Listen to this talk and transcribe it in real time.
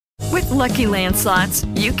Lucky Land Slots,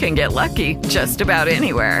 you can get lucky just about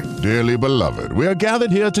anywhere. Dearly beloved, we are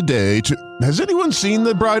gathered here today to... Has anyone seen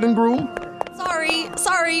the bride and groom?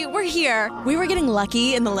 Sorry, we're here. We were getting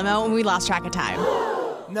lucky in the limo and we lost track of time.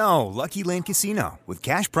 No, Lucky Land Casino, with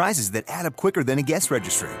cash prizes that add up quicker than a guest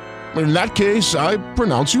registry. In that case, I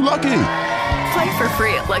pronounce you lucky. Play for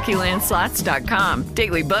free at LuckyLandSlots.com.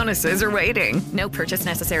 Daily bonuses are waiting. No purchase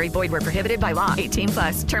necessary. Void where prohibited by law.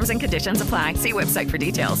 18+. Terms and conditions apply. See website for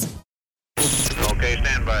details. Okay,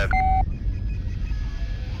 stand by.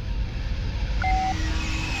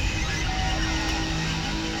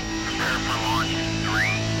 Prepare for launch. 3,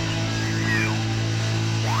 2,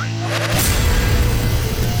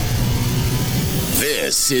 1.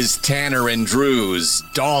 This is Tanner and Drew's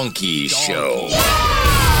Donkey Show.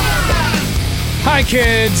 Hi,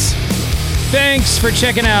 kids. Thanks for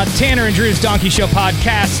checking out Tanner and Drew's Donkey Show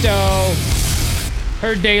podcasto.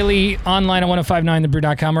 Heard daily online at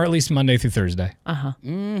 1059thebrew.com, or at least Monday through Thursday.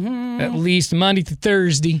 At least Monday through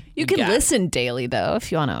Thursday. You can listen daily, though,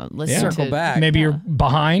 if you want to listen. Circle back. Maybe you're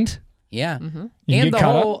behind. Yeah, You and get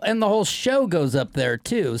caught up. the whole show goes up there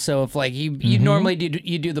too. So if like you normally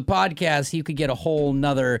do the podcast, you could get a whole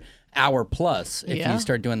nother hour plus if you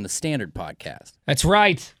start doing the standard podcast. That's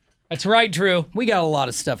right. That's right, Drew. We got a lot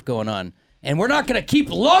of stuff going on, and we're not gonna keep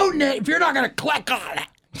loading it if you're not gonna click on it.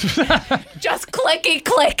 Just clicky,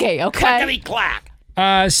 okay? Clickety clack.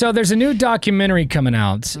 So there's a new documentary coming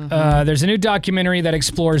out. There's a new documentary that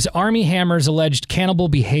explores Armie Hammer's alleged cannibal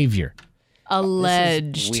behavior.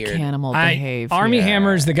 Alleged weird. cannibal behavior. Armie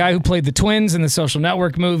Hammer is the guy who played the twins in the Social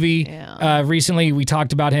Network movie. Yeah. Recently, we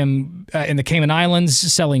talked about him in the Cayman Islands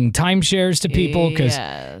selling timeshares to people because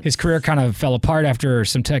his career kind of fell apart after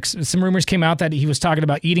some rumors came out that he was talking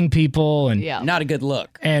about eating people and Not a good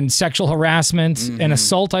look. and sexual harassment and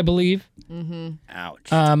assault, I believe. Ouch.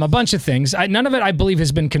 A bunch of things. None of it, I believe,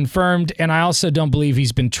 has been confirmed, and I also don't believe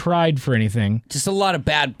he's been tried for anything. Just a lot of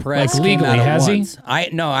bad press. Like came legally, out at has he? once.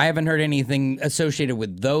 I haven't heard anything associated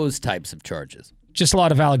with those types of charges. Just a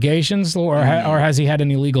lot of allegations, or has he had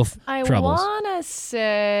any legal troubles? I want to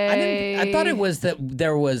say... I thought it was that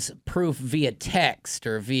there was proof via text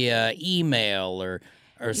or via email or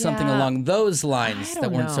something along those lines that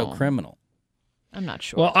weren't so criminal. I'm not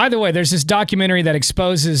sure. Well, either way, there's this documentary that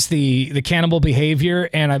exposes the cannibal behavior,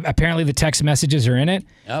 and apparently the text messages are in it.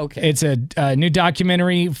 Okay. It's a new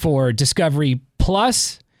documentary for Discovery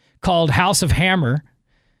Plus called House of Hammer.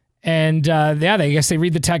 And I guess they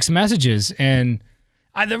read the text messages. And,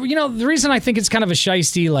 the reason I think it's kind of a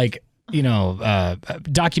shiesty,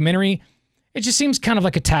 documentary, it just seems kind of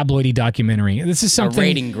like a tabloidy documentary. This is something... A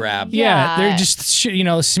rating grab. Yeah, they're just,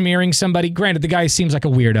 smearing somebody. Granted, the guy seems like a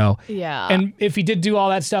weirdo. Yeah. And if he did do all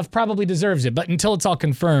that stuff, probably deserves it. But until it's all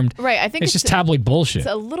confirmed, right, I think it's just tabloid bullshit.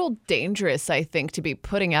 It's a little dangerous, I think, to be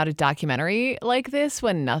putting out a documentary like this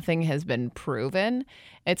when nothing has been proven.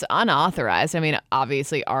 It's unauthorized. I mean,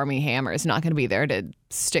 obviously, Armie Hammer is not going to be there to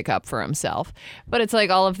stick up for himself. But it's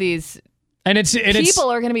like all of these... And people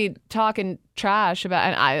are going to be talking trash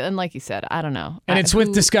about, and like you said, I don't know. And it's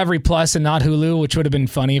with Discovery Plus and not Hulu, which would have been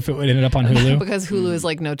funny if it would ended up on Hulu. Because Hulu is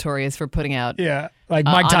like notorious for putting out like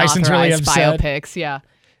Mike Tyson's really upset. Biopics, It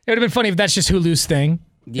would have been funny if that's just Hulu's thing.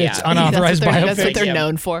 Yeah. It's unauthorized biopics. That's what they're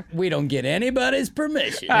known for. We don't get anybody's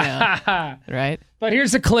permission. Right. But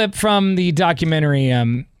here's a clip from the documentary.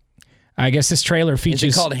 I guess this trailer features...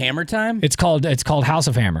 Is it called Hammer Time? It's called House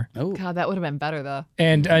of Hammer. Oh. God, that would have been better, though.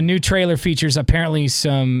 And a new trailer features apparently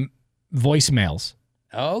some voicemails.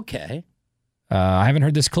 Okay. I haven't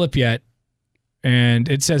heard this clip yet. And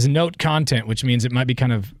it says note content, which means it might be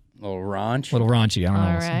kind of... A little raunchy. I don't know.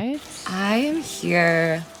 All right. I am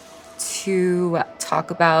here to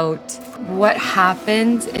talk about what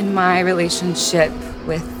happened in my relationship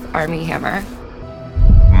with Armie Hammer.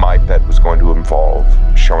 My bet was going to involve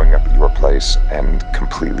showing up at your place and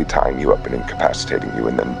completely tying you up and incapacitating you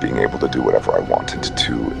and then being able to do whatever I wanted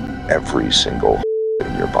to every single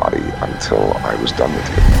in your body until I was done with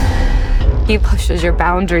you. He pushes your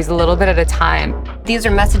boundaries a little bit at a time. These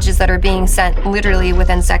are messages that are being sent literally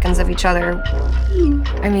within seconds of each other.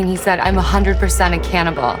 I mean, he said, I'm 100% a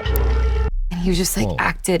cannibal. And he just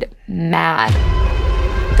acted mad.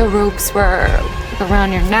 The ropes were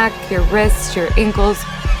around your neck, your wrists, your ankles,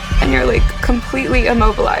 and you're like completely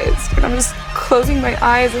immobilized. And I'm just closing my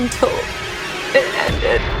eyes until it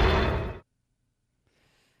ended.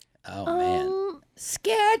 Oh, man.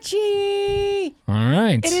 Sketchy! All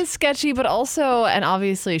right. It is sketchy, but also, and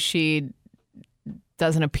obviously she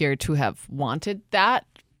doesn't appear to have wanted that.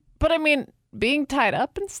 But I mean, being tied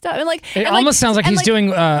up and stuff. And like It almost sounds like he's doing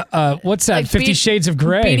what's that? like 50 Shades of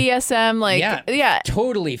Grey. BDSM, like yeah.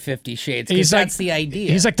 Totally 50 Shades. Because that's the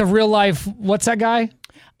idea. He's like the real life. What's that guy?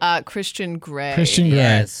 Christian Grey. Christian Grey.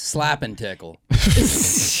 Yes, slap and tickle.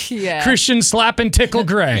 Yeah. Christian Slap and Tickle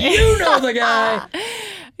Grey. You know the guy.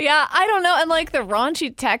 Yeah, I don't know. And like the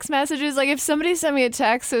raunchy text messages, like if somebody sent me a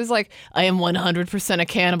text that was like, I am 100% a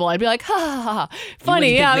cannibal, I'd be like, ha ha ha.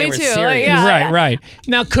 Funny, yeah, me too. Like, yeah, Right.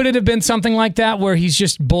 Now, could it have been something like that where he's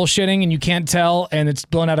just bullshitting and you can't tell and it's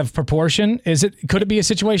blown out of proportion? Could it be a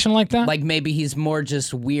situation like that? Like maybe he's more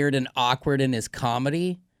just weird and awkward in his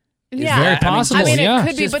comedy? Yeah. Very possible, I mean, yeah. it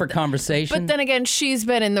could be, Just for conversation. But then again, she's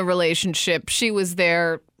been in the relationship. She was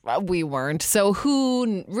there. We weren't. So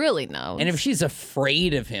who really knows? And if she's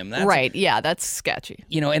afraid of him, that's right. Yeah, that's sketchy.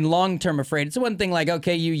 You know, and long-term afraid. It's one thing like,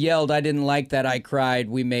 okay, you yelled, I didn't like that, I cried,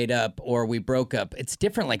 we made up, or we broke up. It's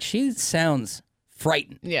different. Like, she sounds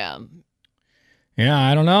frightened. Yeah. Yeah,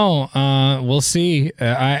 I don't know. We'll see.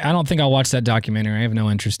 I don't think I'll watch that documentary. I have no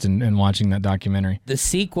interest in watching that documentary. The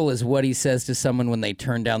sequel is what he says to someone when they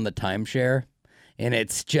turn down the timeshare, and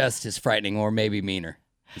it's just as frightening or maybe meaner.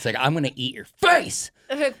 It's like, I'm going to eat your face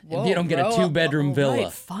if you don't get a 2-bedroom villa.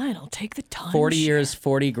 Right, fine, I'll take the time. 40 years,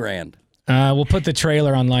 40 grand. We'll put the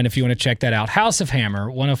trailer online if you want to check that out. House of Hammer,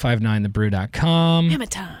 1059thebrew.com. Hammer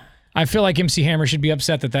time. I feel like MC Hammer should be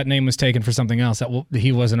upset that name was taken for something else that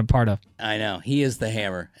he wasn't a part of. I know. He is the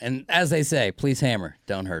hammer. And as they say, please hammer.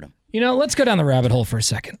 Don't hurt him. You know, let's go down the rabbit hole for a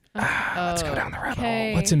second. Let's go down the rabbit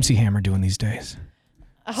hole. What's MC Hammer doing these days?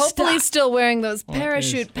 Hopefully still wearing those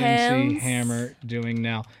parachute pants. MC Hammer doing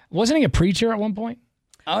now? Wasn't he a preacher at one point?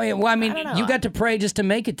 Oh, yeah. Well, I mean, you got to pray just to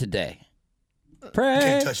make it today. Pray.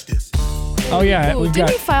 Can't touch this. Oh, yeah. Ooh,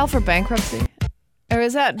 didn't he file for bankruptcy? Or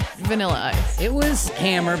is that Vanilla Ice? It was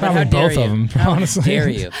Hammer, but Probably how dare both you? of them, How honestly. dare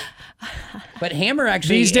you? But Hammer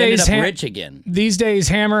actually ended up rich again. These days,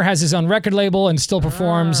 Hammer has his own record label and still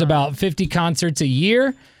performs about 50 concerts a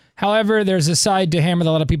year. However, there's a side to Hammer that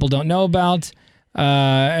a lot of people don't know about,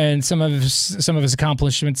 and some of his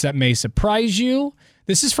accomplishments that may surprise you.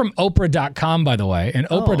 This is from Oprah.com, by the way, and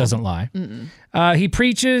Oprah doesn't lie. He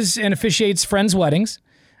preaches and officiates friends' weddings.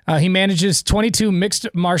 He manages 22 mixed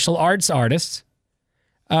martial arts artists.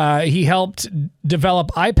 He helped develop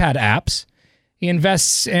iPad apps. He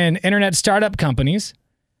invests in internet startup companies,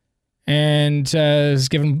 and is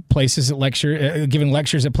giving lectures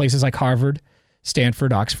at places like Harvard,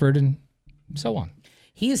 Stanford, Oxford, and so on.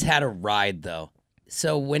 He's had a ride, though.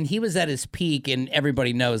 So when he was at his peak, and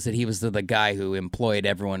everybody knows that he was the guy who employed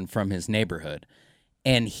everyone from his neighborhood,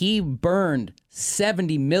 and he burned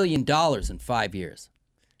 $70 million in 5 years.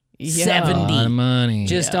 Yeah. 70 A lot of money.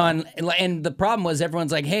 just on, and the problem was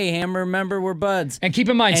everyone's like, hey, Hammer, remember we're buds. And keep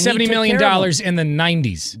in mind, And he $70 took million care of them. in the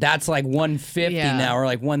 90s. That's like 150 Yeah. now, or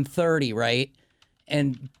like 130, right?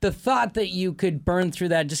 And the thought that you could burn through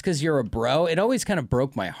that just because you're a bro, it always kind of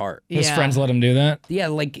broke my heart. His Yeah. friends let him do that. Yeah,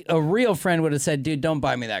 like a real friend would have said, dude, don't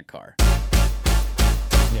buy me that car.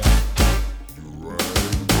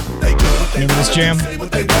 Remember this jam?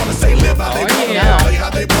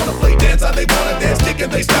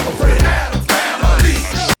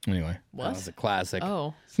 Anyway. That was a classic.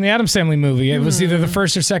 Oh. It's in the Addams Family movie. It was either the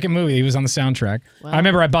first or second movie. He was on the soundtrack. I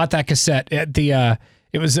remember I bought that cassette at the.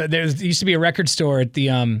 There used to be a record store at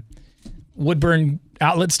the Woodburn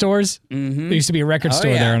outlet stores. Mm-hmm. There used to be a record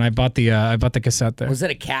store there, and I bought the cassette there. Was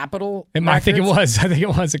it a Capitol? I think it Records? was. I think it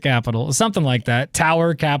was a Capitol, something like that.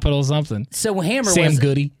 Tower, Capitol, something. So Hammer Sam was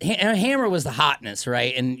Goody. Hammer was the hotness,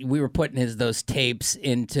 right? And we were putting those tapes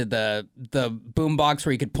into the boombox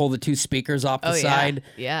where you could pull the two speakers off the side.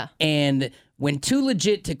 Yeah. And when Too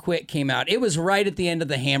Legit to Quit came out, it was right at the end of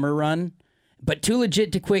the Hammer run. But Too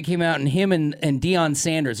Legit to Quit came out, and him and Deion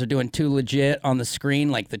Sanders are doing Too Legit on the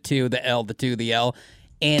screen, like the 2, the L, the 2, the L.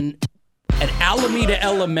 And at Alameda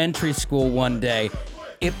Elementary School one day,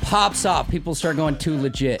 it pops off. People start going Too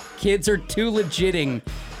Legit. Kids are Too Legitting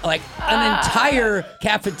like an entire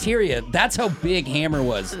cafeteria. That's how big Hammer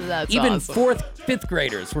was. That's Even awesome. 4th, 5th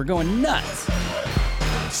graders were going nuts.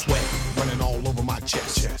 Sweat running all over my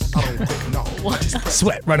chest. I don't quit, no. I just press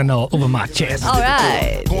Sweat running all over my chest. All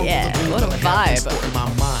right. Yeah. What a vibe. in my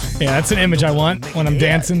mind. Yeah, that's an image I want when I'm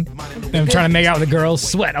dancing and I'm trying to make out with a girl.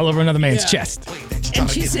 Sweat all over another man's chest. And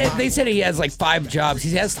they said he has like 5 jobs.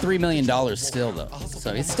 He has $3 million still, though.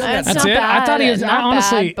 So he's still got That's some. That's not it. bad. I thought he was. Not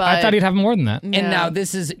Honestly, bad, I thought he'd have more than that. And now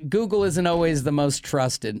this is Google isn't always the most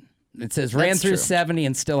trusted. It says ran That's through true. 70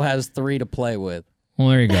 and still has 3 to play with. Well,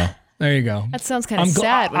 there you go. There you go. That sounds kind of I'm gl-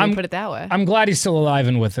 sad when I'm- you put it that way. I'm glad he's still alive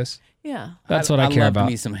and with us. Yeah. That's what I care love about.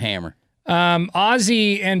 me some Hammer.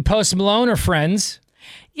 Ozzy and Post Malone are friends.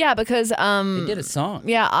 Yeah, because They did a song.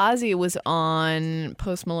 Yeah, Ozzy was on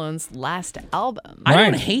Post Malone's last album. I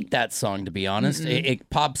don't hate that song, to be honest. It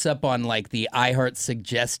pops up on like the iHeart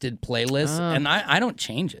suggested playlist, and I don't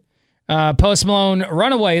change it. Post Malone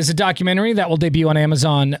Runaway is a documentary that will debut on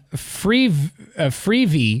Amazon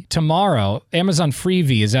Freevee tomorrow. Amazon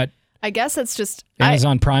Freevee, is that I guess it's just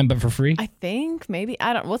Amazon Prime but for free? I think maybe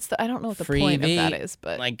I don't know what the point of that is,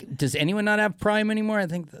 but like, does anyone not have Prime anymore? I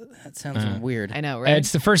think that sounds weird. I know, right?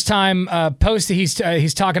 It's the first time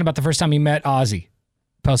he's talking about the first time he met Ozzy,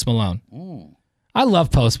 Post Malone. Ooh. I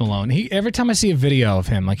love Post Malone. Every time I see a video of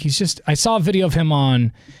him, like I saw a video of him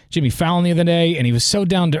on Jimmy Fallon the other day, and he was so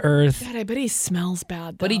down to earth. God, I bet he smells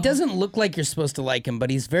bad, though. But he doesn't look like you're supposed to like him, but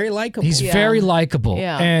he's very likable. He's very likable.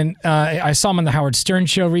 Yeah. And I saw him on the Howard Stern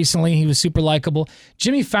show recently. He was super likable.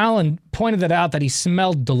 Jimmy Fallon pointed it out that he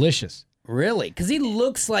smelled delicious. Really? Because he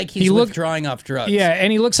looks like he's withdrawing off drugs. Yeah,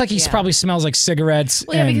 and he looks like he probably smells like cigarettes.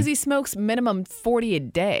 Well, yeah, because he smokes minimum 40 a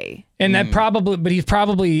day. And that but he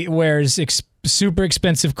probably wears super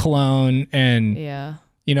expensive cologne and,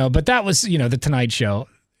 but that was, the Tonight Show.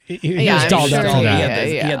 He was dolled up for that.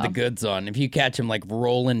 He had the goods on. If you catch him like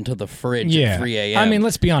rolling to the fridge at 3 a.m. I mean,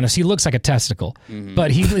 let's be honest. He looks like a testicle,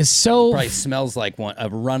 but he is so... Probably smells like a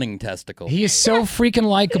running testicle. He is so freaking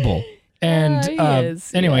likable. And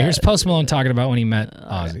anyway, here's Post Malone talking about when he met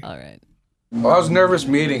Ozzy. All right. Well, I was nervous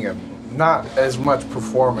meeting him, not as much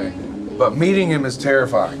performing, but meeting him is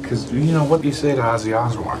terrifying. Because, what do you say to Ozzy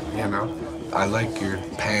Osbourne, I like your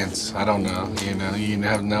pants. I don't know, you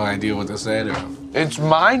have no idea what to say to him. It's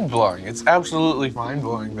mind-blowing. It's absolutely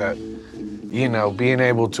mind-blowing that, being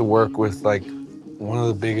able to work with, like, one of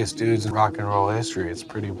the biggest dudes in rock and roll history, it's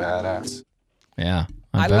pretty badass. Yeah.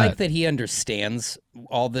 I like that he understands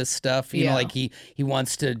all this stuff. You know, like he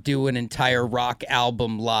wants to do an entire rock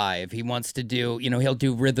album live. He wants to do, he'll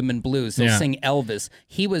do rhythm and blues. He'll sing Elvis.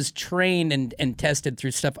 He was trained and tested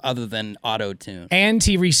through stuff other than auto-tune. And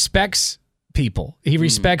he respects people. He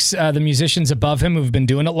respects the musicians above him who've been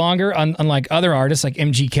doing it longer, unlike other artists like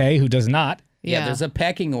MGK, who does not. Yeah, there's a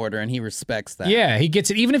pecking order, and he respects that. Yeah, he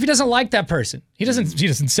gets it, even if he doesn't like that person. He doesn't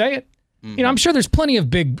say it. I'm sure there's plenty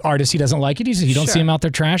of big artists he doesn't like. You don't see him out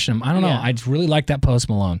there trashing him. I don't know. I really like that Post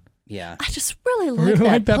Malone. Yeah. I just really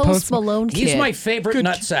like that Post Malone kid. He's my favorite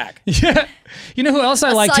nutsack. Yeah. You know who else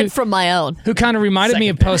I like Aside from my own. Who kind of reminded me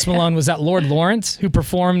of Post Malone was that Lord Lawrence, who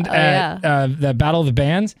performed at the Battle of the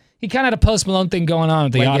Bands. He kind of had a Post Malone thing going on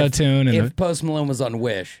with the auto-tune. If Post Malone was on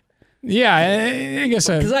Wish. Yeah, I guess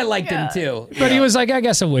so. Because I liked him too. But he was like, I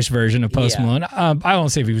guess, a Wish version of Post Malone. I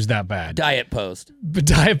won't say if he was that bad. Diet Post.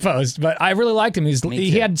 But I really liked him.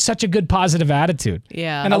 He had such a good positive attitude.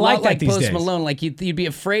 Yeah. And I like that these Post days. Malone, like you'd be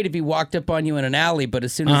afraid if he walked up on you in an alley, but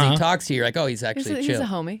as soon as he talks to you, you're like, oh, he's actually chill. He's a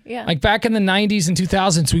homie, yeah. Like back in the 90s and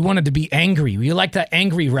 2000s, we wanted to be angry. We liked that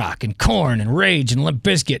angry rock and Korn and Rage and Limp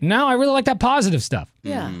Bizkit. Now I really like that positive stuff.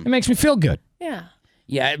 Yeah. It makes me feel good. Yeah.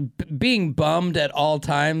 Yeah, being bummed at all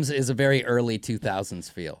times is a very early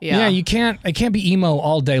 2000s feel. Yeah, I can't be emo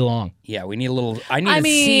all day long. Yeah, we need a little. I need to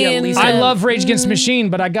see at least. I love Rage Against the Machine,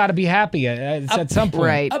 but I got to be happy at some point.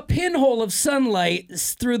 Right. A pinhole of sunlight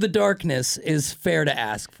through the darkness is fair to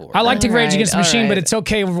ask for. I like to Rage Against the Machine, but it's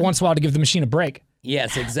okay every once in a while to give the machine a break.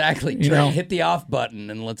 Yes, exactly. Hit the off button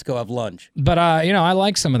and let's go have lunch. But I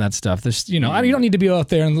like some of that stuff. There's, you don't need to be out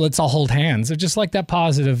there and let's all hold hands. I just like that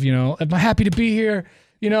positive. I'm happy to be here.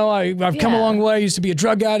 I've come a long way. I used to be a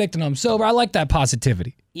drug addict and I'm sober. I like that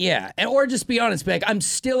positivity. Yeah, or just be honest, Beck. I'm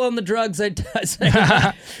still on the drugs.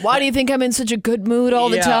 Why do you think I'm in such a good mood all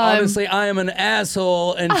the time? Honestly, I am an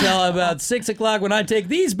asshole until about 6 o'clock when I take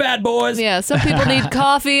these bad boys. Yeah, some people need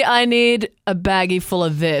coffee. I need a baggie full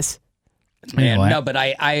of this. Man, no, but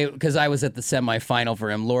because I was at the semifinal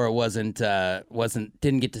for him. Laura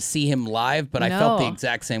didn't get to see him live, but I felt the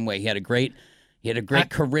exact same way. He had a great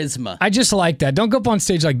charisma. I just like that. Don't go up on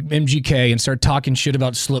stage like MGK and start talking shit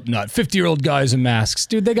about Slipknot. 50-year-old guys in masks.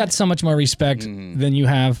 Dude, they got so much more respect than you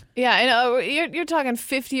have. Yeah, I know. You're talking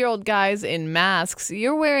 50-year-old guys in masks.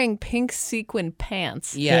 You're wearing pink sequin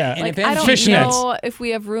pants. Yeah. And like, if I don't know if we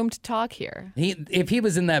have room to talk here. If he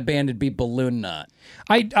was in that band, it'd be Balloon Knot.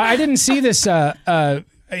 I didn't see this.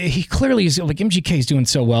 He clearly is like MGK's doing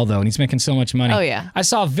so well though, and he's making so much money. Oh yeah. I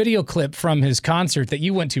saw a video clip from his concert that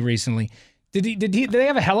you went to recently. Did they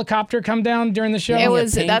have a helicopter come down during the show? It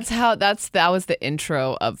was that was the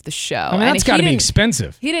intro of the show. I mean, that's got to be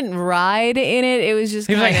expensive. He didn't ride in it. It was just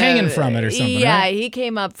he was like hanging from it or something. Yeah, right? He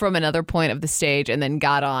came up from another point of the stage and then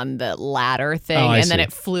got on the ladder thing, then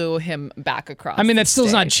it flew him back across. I mean, that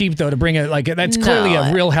still's not cheap though to bring it like that's clearly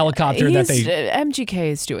a real helicopter that they.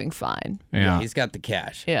 MGK is doing fine. Yeah, he's got the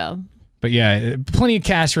cash. Yeah. But yeah, plenty of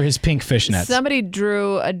cash for his pink fishnets. Somebody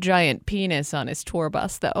drew a giant penis on his tour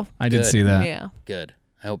bus, though. I did see that. Yeah. Good.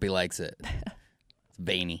 I hope he likes it. It's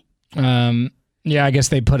veiny. Yeah, I guess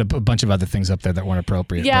they put a bunch of other things up there that weren't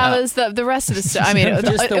appropriate. Yeah, it was the rest of the stuff. I mean,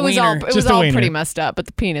 it was all pretty messed up, but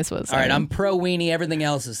the penis was. All right, I'm pro weenie. Everything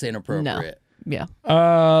else is inappropriate. Yeah.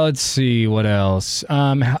 Let's see what else.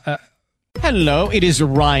 Hello, it is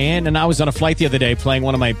Ryan, and I was on a flight the other day playing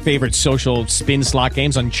one of my favorite social spin slot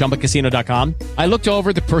games on ChumbaCasino.com. I looked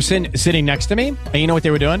over at the person sitting next to me, and you know what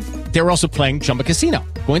they were doing? They were also playing Chumba Casino.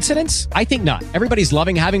 Coincidence? I think not. Everybody's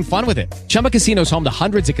loving having fun with it. Chumba Casino is home to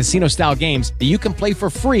hundreds of casino-style games that you can play for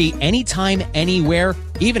free anytime, anywhere,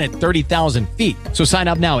 even at 30,000 feet. So sign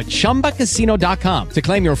up now at ChumbaCasino.com to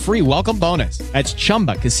claim your free welcome bonus. That's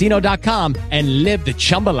ChumbaCasino.com and live the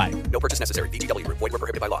Chumba life. No purchase necessary. VGW. Void were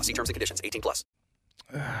prohibited by law. See terms and conditions. 18+.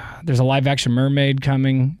 There's a live-action mermaid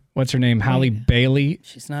coming. What's her name? Halle Bailey.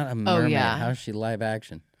 She's not a mermaid. Oh, yeah. How is she live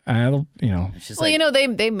action? She's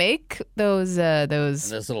they make those little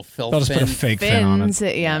they'll just put a fake fin on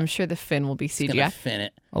it. Yeah, I'm sure the fin will be CGI. Gonna fin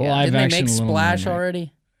it. A live Didn't action they make Little Splash Mermaid.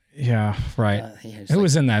 already? Yeah, right. Who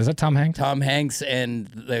was in that? Is that Tom Hanks? Tom Hanks and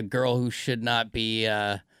the girl who should not be.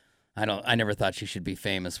 I never thought she should be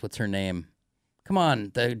famous. What's her name? Come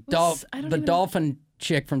on, the dolphin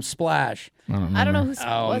chick from Splash. I don't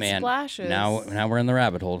know what man. Splash is. Now we're in the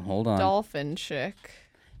rabbit hole. Hold on. Dolphin chick.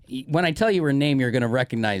 When I tell you her name, you're going to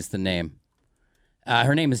recognize the name.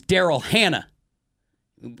 Her name is Daryl Hannah.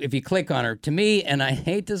 If you click on her, to me, and I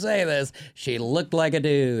hate to say this, she looked like a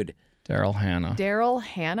dude. Daryl Hannah. Daryl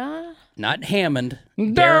Hannah? Not Hammond.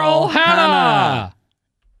 Daryl Hannah!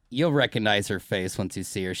 You'll recognize her face once you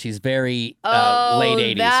see her. She's very Oh,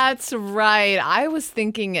 late 80s. that's right. I was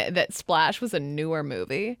thinking that Splash was a newer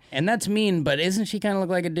movie. And that's mean, but isn't she kind of look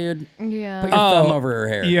like a dude? Yeah. Put your thumb over her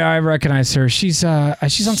hair. Yeah, I recognize her. She's on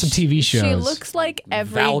some TV shows. She looks like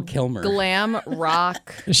every Val Kilmer. glam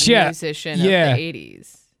rock Yeah. musician Yeah. of the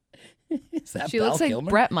 80s. Is that She Val looks like Kilmer?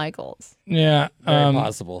 Bret Michaels. Yeah. Very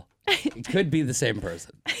possible. It could be the same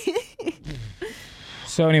person.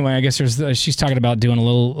 So anyway, I guess she's talking about doing a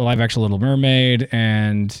live action Little Mermaid,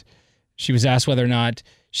 and she was asked whether or not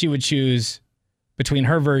she would choose between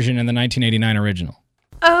her version and the 1989 original.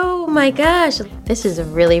 Oh my gosh. This is a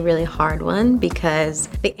really, really hard one because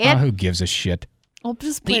the Who gives a shit? I'll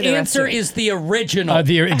just play The rest answer of it. is the original.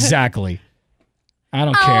 Exactly. I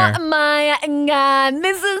don't care. Oh my God,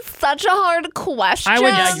 this is such a hard question.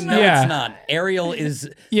 It's not. Ariel is.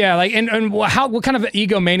 Yeah, like and what kind of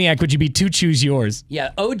egomaniac would you be to choose yours?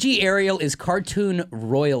 Yeah, OG Ariel is cartoon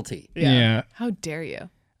royalty. Yeah. How dare you?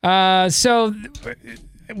 So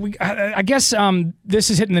I guess this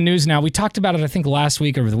is hitting the news now. We talked about it, I think, last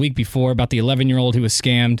week or the week before about the 11-year-old who was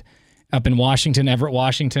scammed up in Washington, Everett,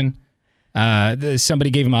 Washington. Somebody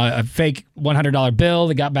gave him a fake $100 bill.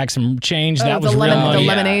 They got back some change. That was the real money.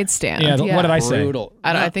 lemonade stand. Yeah, what did I say? Brutal.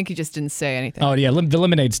 I think he just didn't say anything. Oh, yeah, the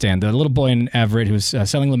lemonade stand. The little boy in Everett who was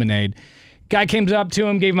selling lemonade. Guy came up to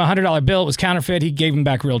him, gave him a $100 bill. It was counterfeit. He gave him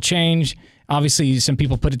back real change. Obviously, some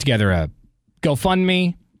people put it together a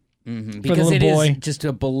GoFundMe for the Because little it boy. is just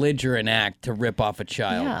a belligerent act to rip off a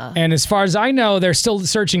child. Yeah. And as far as I know, they're still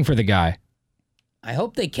searching for the guy. I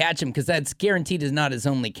hope they catch him because that's guaranteed is not his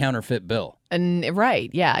only counterfeit bill. And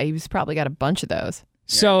right, yeah, he's probably got a bunch of those.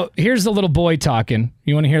 So here's the little boy talking.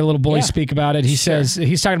 You want to hear the little boy speak about it? He says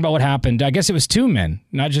he's talking about what happened. I guess it was two men,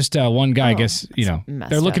 not just one guy. I guess,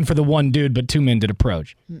 they're looking for the one dude, but two men did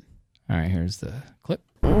approach. All right, here's the clip.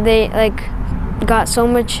 They got so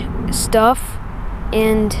much stuff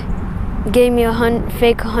and gave me a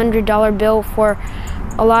fake $100 bill for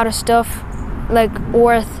a lot of stuff,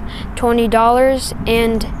 worth $20,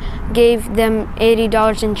 and gave them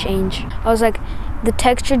 $80 in change. I was like, the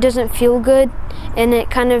texture doesn't feel good, and it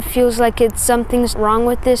kind of feels like something's wrong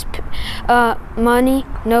with this money.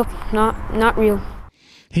 Nope, not real.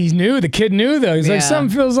 He knew. The kid knew, though. He's like,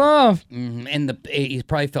 something feels off. And he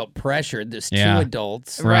probably felt pressured. There's two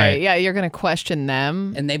adults. Right. Yeah, you're going to question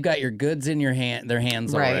them. And they've got your goods in their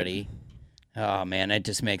hands Right. already. Oh, man, it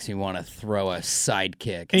just makes me want to throw a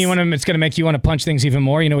sidekick. And it's going to make you want to punch things even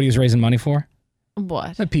more. You know what he was raising money for?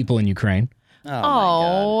 What? The people in Ukraine.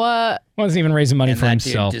 Oh. Wasn't even raising money for that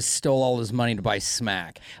himself. Dude just stole all his money to buy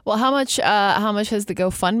smack. Well, how much has the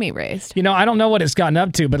GoFundMe raised? I don't know what it's gotten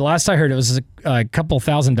up to, but last I heard it was a couple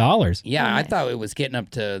 $1,000s. Yeah, I thought it was getting up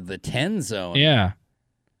to the 10 zone. Yeah.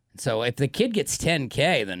 So if the kid gets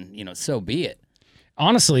 10K, then, so be it.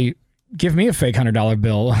 Honestly, give me a fake $100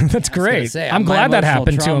 bill. That's great. Say, I'm my glad that emotional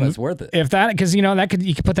happened to trauma him. is worth it. If that, because you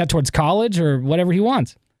could put that towards college or whatever he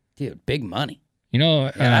wants. Dude, big money. You know,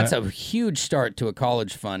 Yeah, that's a huge start to a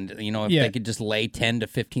college fund. You know, if Yeah. they could just lay $10,000 to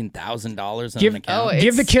 $15,000 on an account.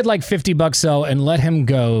 give the kid like $50 though, and let him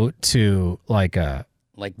go to like a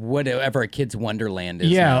whatever a kid's wonderland is.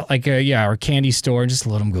 yeah, now. like a or candy store, and just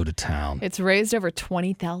let him go to town. It's raised over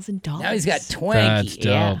 $20,000. Now he's got Twanky. That's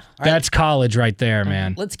dope. That's college right there,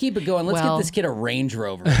 man. Let's keep it going. Let's Well- get this kid a Range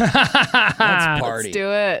Rover. Let's party. Let's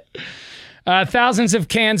do it. Thousands of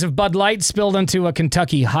cans of Bud Light spilled onto a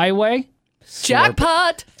Kentucky highway.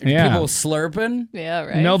 Jackpot. Yeah. People slurping. Yeah,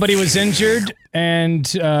 right. Nobody was injured, and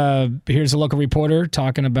here's a local reporter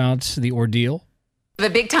talking about the ordeal. The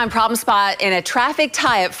big time problem spot in a traffic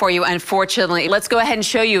tie-up for you, unfortunately. Let's go ahead and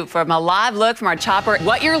show you from a live look from our chopper.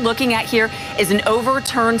 What you're looking at here is an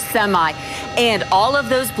overturned semi. And all of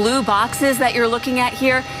those blue boxes that you're looking at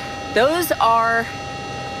here, those are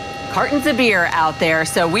cartons of beer out there.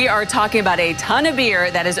 So we are talking about a ton of beer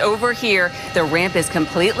that is over here. The ramp is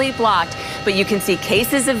completely blocked, but you can see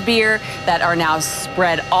cases of beer that are now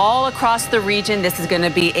spread all across the region. This is going to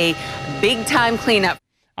be a big time cleanup.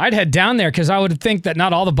 I'd head down there because I would think that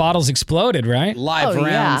not all the bottles exploded, right? Live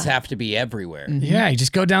rounds have to be everywhere. Yeah, you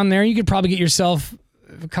just go down there. You could probably get yourself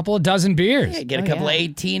a couple of dozen beers. Yeah, get a couple of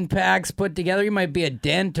 18 packs put together. You might be a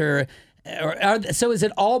dent so is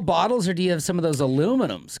it all bottles or do you have some of those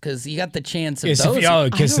aluminums? Because you got the chance of those.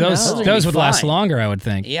 Because those would last longer, I would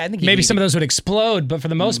think. Yeah, I think you maybe need some to- of those would explode, but for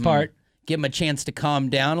the most part, Give them a chance to calm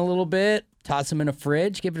down a little bit. Toss them in a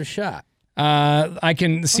fridge. Give it a shot. I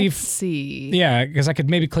can see. Let's see. Yeah, because I could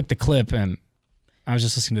maybe click the clip, and I was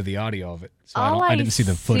just listening to the audio of it, so All I didn't see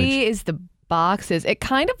the footage. see is the boxes. It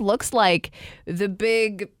kind of looks like the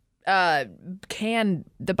big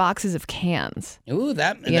the boxes of cans. Ooh,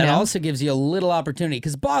 that You know? also gives you a little opportunity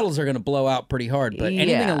because bottles are going to blow out pretty hard, but anything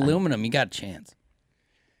Yeah. aluminum, you got a chance.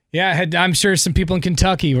 Yeah, I'm sure some people in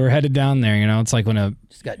Kentucky were headed down there. You know, it's like when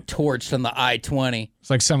just got torched on the I-20. It's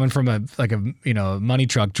like someone from a money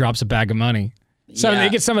truck drops a bag of money. So Yeah. they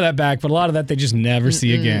get some of that back, but a lot of that they just never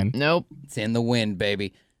see again. Nope. It's in the wind,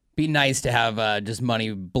 baby. Be nice to have just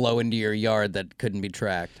money blow into your yard that couldn't be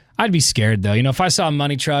tracked. I'd be scared though. You know, if I saw a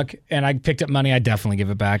money truck and I picked up money, I'd definitely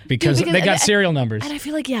give it back because they got serial numbers. And I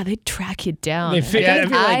feel like, they'd track you down. They figure- I, think I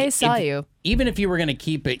feel I like saw if- you. Even if you were going to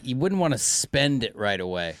keep it, you wouldn't want to spend it right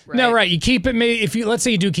away. No, right. You keep it. If you let's say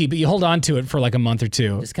you do keep it, you hold on to it for like a month or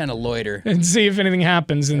two, Just kind of loiter. and see if anything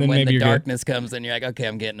happens, and then when maybe the you're good. darkness comes, then you're like, okay,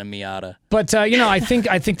 I'm getting a Miata. But I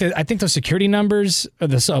think those security numbers,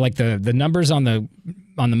 the numbers on the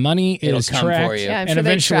money It'll is come tracked. for you. Yeah, I'm and sure they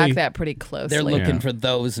eventually, track that pretty closely. They're looking for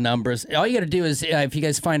those numbers. All you got to do is, if you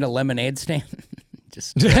guys find a lemonade stand,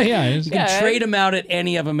 just Yeah, you can trade them out at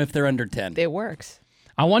any of them if they're under 10. It works.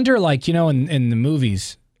 I wonder, in the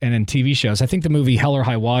movies and in TV shows, I think the movie Hell or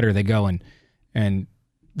High Water, they go and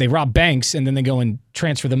they rob banks and then they go and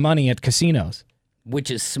transfer the money at casinos.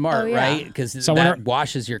 Which is smart, Oh, yeah. right? Because So I that wonder-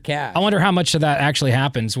 washes your cash. I wonder how much of that actually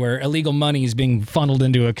happens where illegal money is being funneled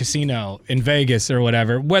into a casino in Vegas or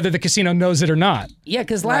whatever, whether the casino knows it or not. Yeah,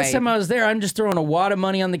 because last Right. time I was there, I'm just throwing a wad of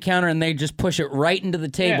money on the counter and they just push it right into the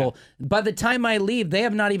table. By the time I leave, they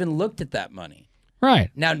have not even looked at that money.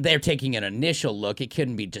 Right. Now, they're taking an initial look. It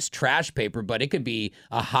couldn't be just trash paper, but it could be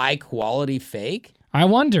a high-quality fake. I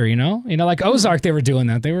wonder, like Ozark, they were doing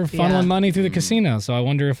that. They were funneling Yeah. money through the casino. So I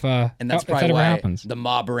wonder if And that's if probably that ever why happens. the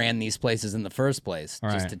mob ran these places in the first place,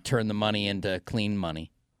 Right. just to turn the money into clean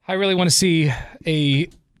money. I really want to see a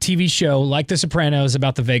TV show like The Sopranos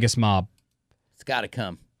about the Vegas mob. It's got to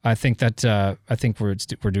come. I think we're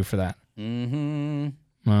due for that.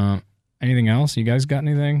 Mm-hmm. Anything else? You guys got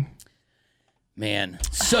anything? Man,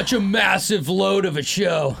 such a massive load of a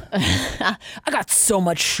show. I got so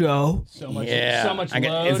much show. So much. Yeah, So much it's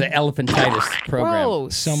load. an elephantitis program.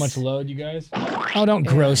 Gross. So much load, you guys. Oh, don't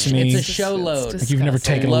gross me. It's a show load. Like you've never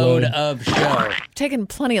taken a load load. of show. Taken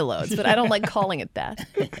plenty of loads, but I don't like calling it that.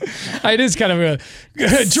 It is kind of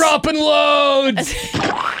a dropping loads.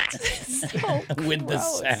 So With the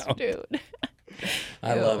gross, sound. dude.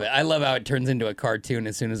 I love it. I love how it turns into a cartoon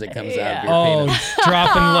as soon as it comes out of Yeah. your Oh,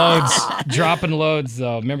 penis. dropping loads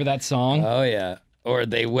though. Remember that song? Oh, yeah. Or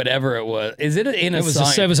they, whatever it was. Is it in a It was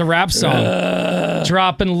song? it was a rap song.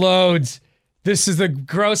 Dropping loads. This is the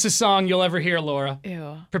grossest song you'll ever hear, Laura.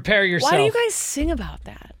 Ew. Prepare yourself. Why do you guys sing about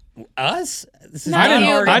that? Us? This is Not not you,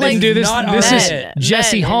 our- but I didn't do this. not This our is hit.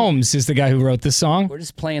 Jesse Men. Holmes is the guy who wrote this song. We're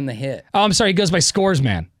just playing the hit. Oh, I'm sorry. He goes by Scores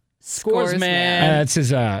Man. Scores, man. That's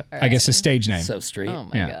his, I guess, his stage name. So street. Oh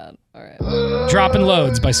my Yeah. god. All right. Dropping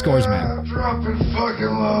Loads by Scores Man. Dropping fucking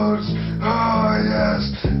loads. Oh,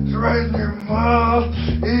 yes. It's right in your mouth.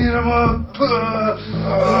 Eat 'em up.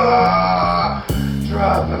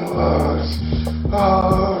 Dropping loads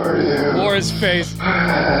all over you. Laura's face.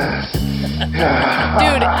 Yes.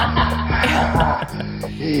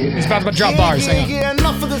 He's about to drop bars. Hang on. Yeah,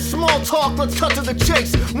 enough of the small talk, let's cut to the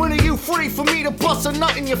chase. When are you free for me to bust a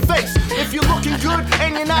nut in your face? If you're looking good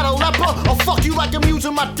and you're not a leper, I'll fuck you like I'm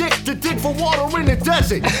using my dick to dig for water in the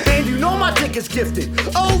desert. And you know my dick is gifted.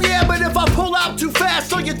 Oh yeah, but if I pull out too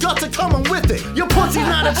fast, all your guts are coming with it. Your pussy's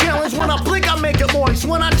not a challenge. When I blink, I make it moist.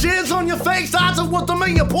 When I jizz on your face, odds are worth a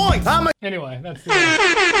million points. Anyway, that's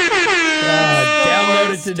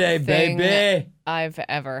download it today, Thing baby. I've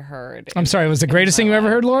ever heard. I'm sorry, it was the greatest thing you ever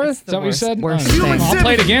heard, Laura? Is that what you said? worst Oh, thing. I'll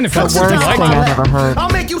play it again if that's the what you like. I've ever heard.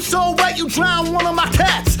 I'll make you so wet you drown one of my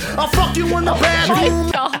cats. I'll fuck you in the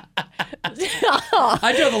bathroom.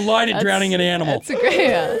 I draw the line at drowning an animal. That's a great.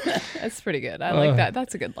 Yeah, that's pretty good. I like that.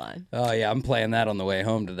 That's a good line. Oh yeah, I'm playing that on the way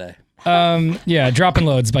home today. Yeah, Dropping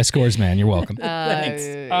Loads by Scores Man. You're welcome. Thanks.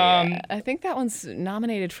 I think that one's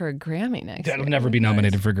nominated for a Grammy next year. That'll never be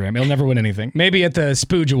nominated for a Grammy. It'll never win anything. Maybe at the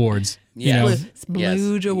Spooge Awards. Yes.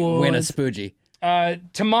 Splooge Awards. Win a Spoogey.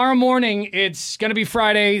 Tomorrow morning, it's going to be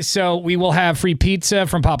Friday, so we will have free pizza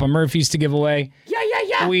from Papa Murphy's to give away.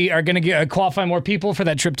 Yeah. We are going to qualify more people for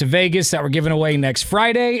that trip to Vegas that we're giving away next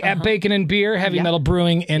Friday at Bacon and Beer, Heavy Metal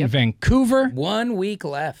Brewing in Vancouver. 1 week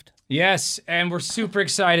left. Yes, and we're super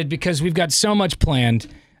excited because we've got so much planned.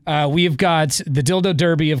 We have got the Dildo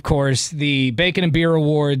Derby, of course, the Bacon and Beer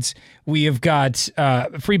Awards. We have got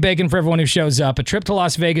free bacon for everyone who shows up, a trip to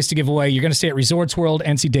Las Vegas to give away. You're going to stay at Resorts World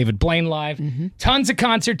and see David Blaine live. Tons of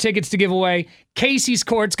concert tickets to give away. Casey's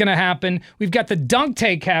Court's going to happen. We've got the Dunk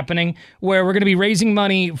Take happening where we're going to be raising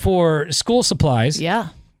money for school supplies. Yeah.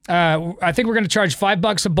 I think we're going to charge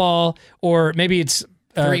 $5 a ball, or maybe it's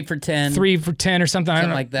 3 for 10. 3 for 10 or something. I don't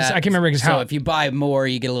know. Like that. I can't remember So how. if you buy more,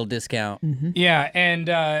 you get a little discount. Yeah,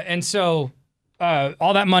 and so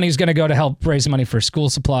all that money is going to go to help raise money for school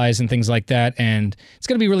supplies and things like that. And it's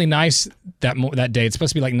going to be really nice that day. It's supposed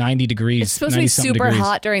to be like 90 degrees. It's supposed to be super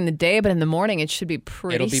hot during the day, but in the morning it should be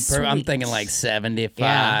pretty. It'll be. sweet. I'm thinking like 75.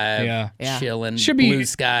 Yeah. Chilling. Should be blue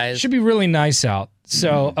skies. Should be really nice out.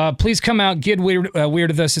 So please come out, get weird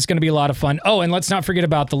with us. It's going to be a lot of fun. Oh, and let's not forget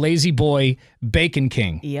about the Lazy Boy Bacon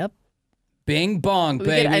King. Yep. Bing bong, We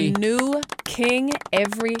baby. get a new king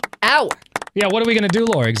every hour. Yeah, what are we going to do,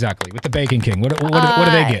 Laura, exactly, with the Bacon King? What do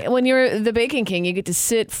they get? When you're the Bacon King, you get to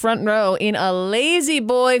sit front row in a Lazy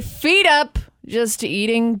Boy, feet up, just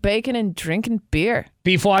eating bacon and drinking beer.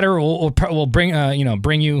 Beefwater will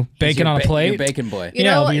bring you bacon on a plate. Your bacon boy. You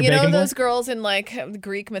know bacon boy? those girls in like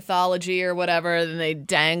Greek mythology or whatever, and they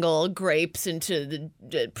dangle grapes into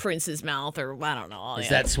the prince's mouth, or I don't know. Is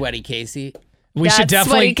that Sweaty Casey? We should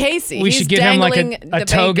definitely. Sweaty Casey. We He's should give him like dangling a the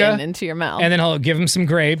toga bacon into your mouth, and then he'll give him some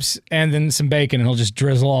grapes and then some bacon, and he'll just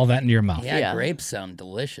drizzle all that into your mouth. Yeah, grapes sound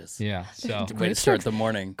delicious. Yeah, so way to start the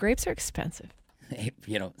morning. Grapes are expensive.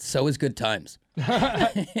 So is good times.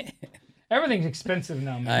 Everything's expensive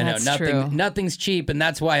now, man. I know nothing's cheap, and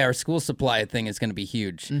that's why our school supply thing is going to be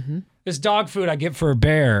huge. This dog food I get for a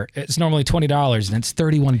bear, it's normally $20, and it's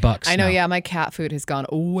 $31. I know. now. Yeah, my cat food has gone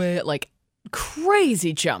way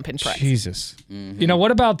crazy jump in price. Jesus. You know,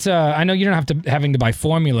 what about, I know you don't having to buy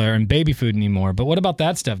formula and baby food anymore, but what about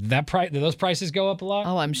that stuff? Did those prices go up a lot?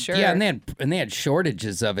 Oh, I'm sure. Yeah, and they had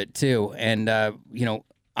shortages of it too. And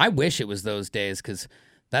I wish it was those days because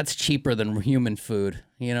that's cheaper than human food.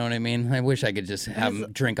 You know what I mean? I wish I could just have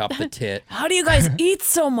them drink off the tit. How do you guys eat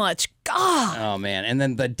so much? God. Oh man! And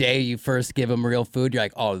then the day you first give them real food, you're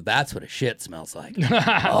like, oh, that's what a shit smells like.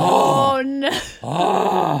 Oh no.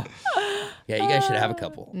 Oh. Yeah, you guys should have a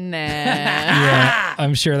couple. Nah. Yeah,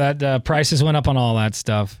 I'm sure that prices went up on all that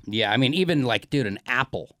stuff. Yeah, I mean, even an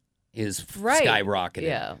apple is skyrocketing.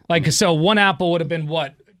 Yeah. So one apple would have been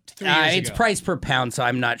what? 3 years It's ago? priced per pound, so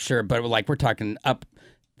I'm not sure, but we're talking up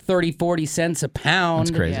 30-40 cents a pound.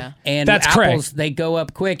 That's crazy. Yeah. And That's apples, they go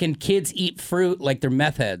up quick, and kids eat fruit like they're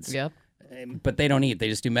meth heads. Yep. But they don't eat, they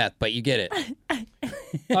just do meth, but you get it.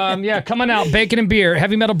 Yeah, coming out, Bacon and Beer,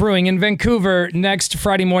 Heavy Metal Brewing in Vancouver next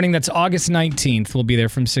Friday morning. That's August 19th. We'll be there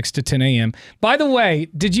from 6 to 10 a.m. By the way,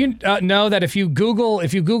 did you know that if you Google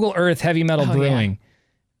Earth Heavy Metal Brewing,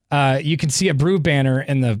 you can see a brew banner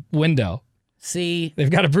in the window. See? They've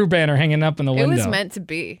got a brew banner hanging up in the window. It was meant to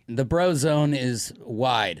be. The bro zone is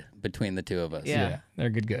wide between the two of us. Yeah. They're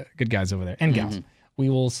good guys over there. And gals. We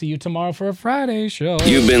will see you tomorrow for a Friday show.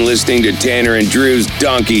 You've been listening to Tanner and Drew's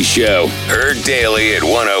Donkey Show. Heard daily at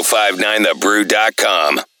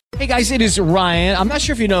 1059thebrew.com. Hey guys, it is Ryan. I'm not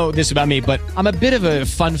sure if you know this about me, but I'm a bit of a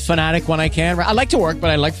fun fanatic when I can. I like to work, but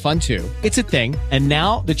I like fun too. It's a thing. And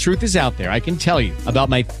now the truth is out there. I can tell you about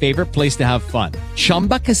my favorite place to have fun.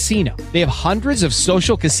 Chumba Casino. They have hundreds of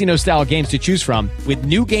social casino style games to choose from with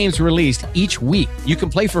new games released each week. You can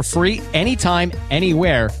play for free anytime,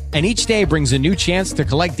 anywhere, And each day brings a new chance to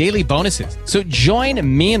collect daily bonuses. So join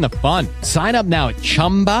me in the fun. Sign up now at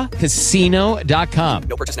ChumbaCasino.com.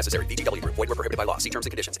 No purchase necessary. VGW Group. Void where prohibited by law. See terms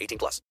and conditions. 18+.